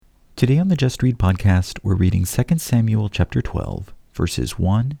Today on the Just Read podcast, we're reading 2 Samuel chapter 12, verses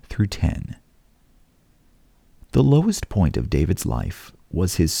 1 through 10. The lowest point of David's life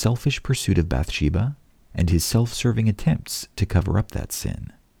was his selfish pursuit of Bathsheba and his self-serving attempts to cover up that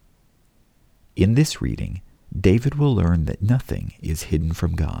sin. In this reading, David will learn that nothing is hidden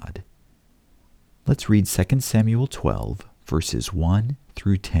from God. Let's read 2 Samuel 12, verses 1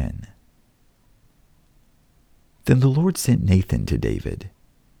 through 10. Then the Lord sent Nathan to David,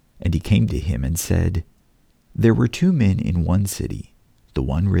 and he came to him and said, There were 2 men in one city, the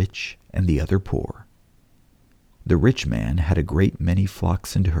one rich and the other poor. The rich man had a great many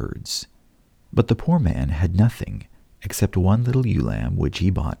flocks and herds, but the poor man had nothing except one little ewe lamb which he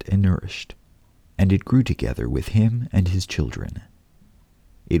bought and nourished, and it grew together with him and his children.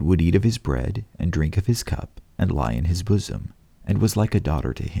 It would eat of his bread and drink of his cup and lie in his bosom, and was like a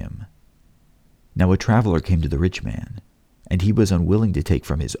daughter to him. Now a traveler came to the rich man, and he was unwilling to take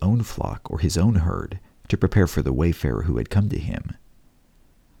from his own flock or his own herd to prepare for the wayfarer who had come to him.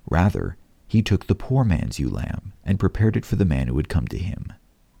 Rather, he took the poor man's ewe lamb and prepared it for the man who had come to him.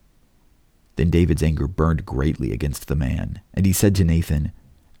 Then David's anger burned greatly against the man, and he said to Nathan,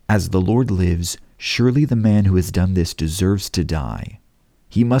 As the Lord lives, surely the man who has done this deserves to die.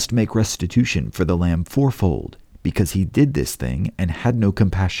 He must make restitution for the lamb 4-fold, because he did this thing and had no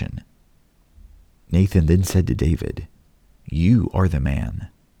compassion. Nathan then said to David, You are the man.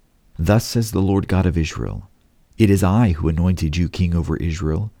 Thus says the Lord God of Israel, It is I who anointed you king over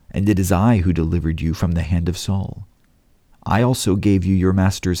Israel, and it is I who delivered you from the hand of Saul. I also gave you your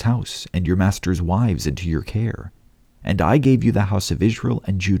master's house and your master's wives into your care, and I gave you the house of Israel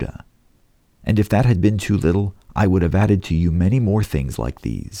and Judah. And if that had been too little, I would have added to you many more things like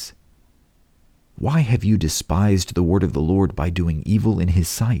these. Why have you despised the word of the Lord by doing evil in his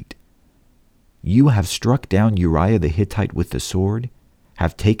sight? You have struck down Uriah the Hittite with the sword,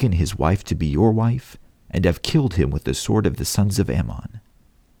 have taken his wife to be your wife, and have killed him with the sword of the sons of Ammon.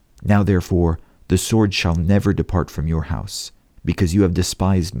 Now therefore, the sword shall never depart from your house, because you have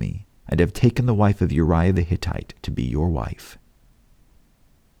despised me, and have taken the wife of Uriah the Hittite to be your wife.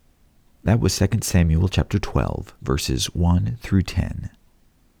 That was 2 Samuel chapter 12, verses 1 through 10.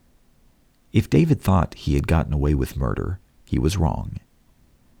 If David thought he had gotten away with murder, he was wrong.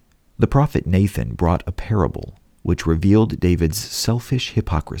 The prophet Nathan brought a parable which revealed David's selfish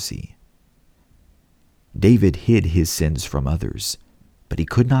hypocrisy. David hid his sins from others, but he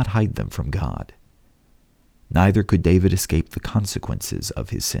could not hide them from God. Neither could David escape the consequences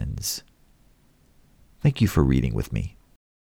of his sins. Thank you for reading with me.